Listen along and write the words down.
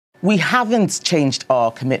We haven't changed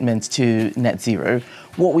our commitment to net zero.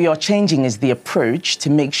 What we are changing is the approach to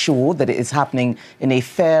make sure that it is happening in a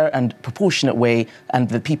fair and proportionate way and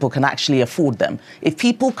that people can actually afford them. If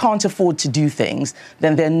people can't afford to do things,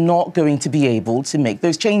 then they're not going to be able to make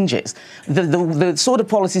those changes. The sort of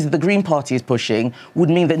policies that the Green Party is pushing would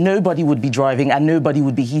mean that nobody would be driving and nobody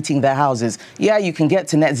would be heating their houses. Yeah, you can get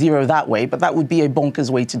to net zero that way, but that would be a bonkers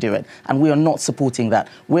way to do it. And we are not supporting that.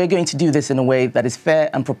 We're going to do this in a way that is fair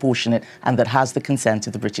and proportionate and that has the consent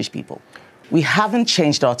of the British people. We haven't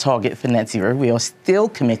changed our target for net zero. We are still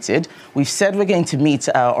committed. We've said we're going to meet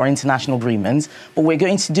our international agreements, but we're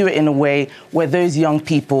going to do it in a way where those young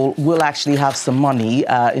people will actually have some money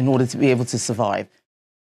in order to be able to survive.